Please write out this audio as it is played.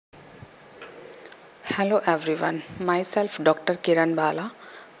Hello everyone, myself Dr. Kiran Bala,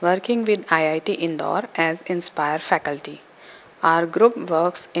 working with IIT Indore as Inspire faculty. Our group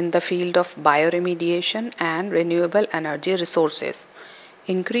works in the field of bioremediation and renewable energy resources.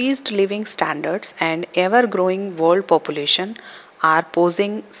 Increased living standards and ever-growing world population are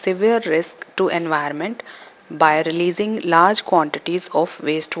posing severe risk to environment by releasing large quantities of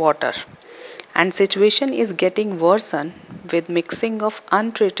wastewater. And situation is getting worsened with mixing of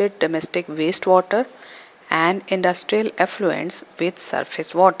untreated domestic wastewater and industrial effluents with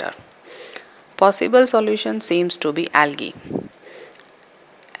surface water. Possible solution seems to be algae.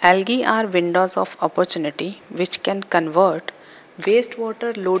 Algae are windows of opportunity which can convert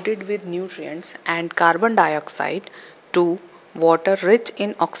wastewater loaded with nutrients and carbon dioxide to water rich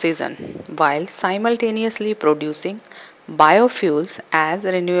in oxygen while simultaneously producing biofuels as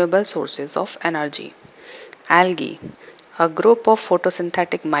renewable sources of energy. Algae, a group of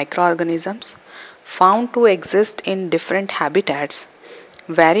photosynthetic microorganisms found to exist in different habitats,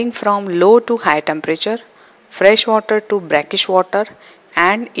 varying from low to high temperature, freshwater to brackish water,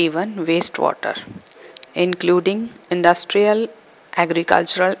 and even wastewater, including industrial,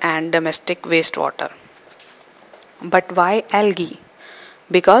 agricultural, and domestic wastewater. But why algae?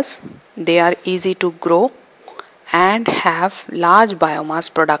 Because they are easy to grow and have large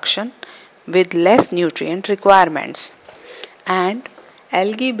biomass production with less nutrient requirements. And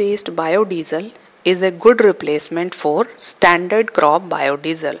algae based biodiesel is a good replacement for standard crop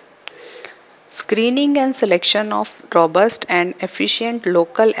biodiesel. Screening and selection of robust and efficient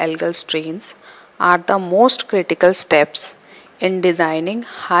local algal strains are the most critical steps in designing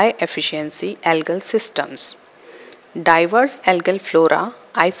high efficiency algal systems. Diverse algal flora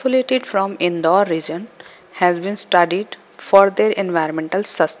isolated from Indore region has been studied for their environmental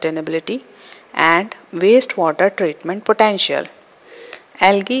sustainability and wastewater treatment potential.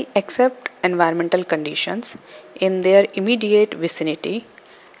 Algae accept environmental conditions in their immediate vicinity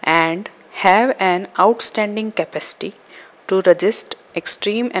and have an outstanding capacity to resist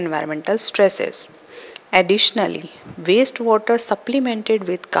extreme environmental stresses. Additionally, wastewater supplemented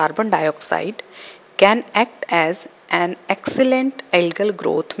with carbon dioxide can act as an excellent algal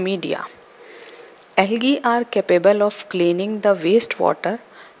growth media. Algae are capable of cleaning the wastewater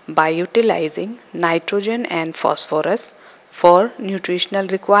by utilizing nitrogen and phosphorus for nutritional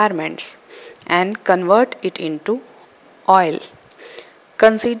requirements and convert it into oil.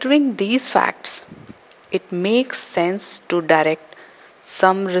 Considering these facts, it makes sense to direct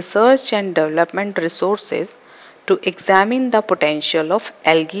some research and development resources to examine the potential of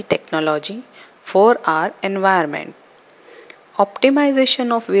algae technology for our environment.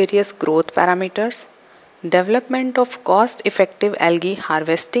 Optimization of various growth parameters, development of cost-effective algae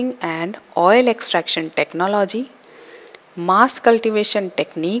harvesting and oil extraction technology, mass cultivation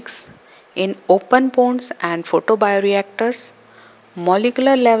techniques in open ponds and photobioreactors,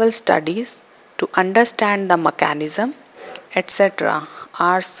 molecular level studies to understand the mechanism, etc.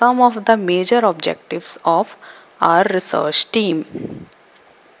 are some of the major objectives of our research team.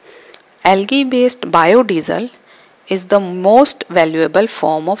 Algae-based biodiesel is the most valuable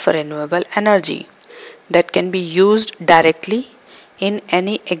form of renewable energy that can be used directly in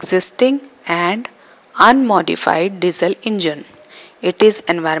any existing and unmodified diesel engine. It is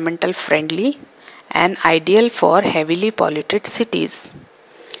environmental friendly and ideal for heavily polluted cities.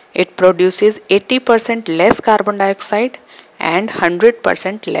 It produces 80% less carbon dioxide and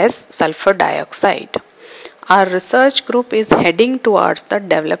 100% less sulfur dioxide. Our research group is heading towards the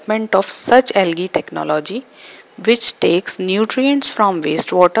development of such algae technology which takes nutrients from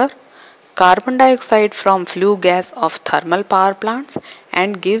wastewater, carbon dioxide from flue gas of thermal power plants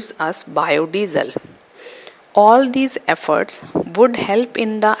and gives us biodiesel. All these efforts would help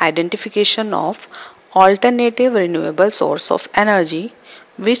in the identification of alternative renewable source of energy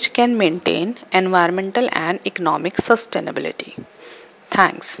which can maintain environmental and economic sustainability.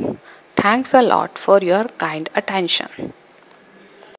 Thanks. Thanks a lot for your kind attention.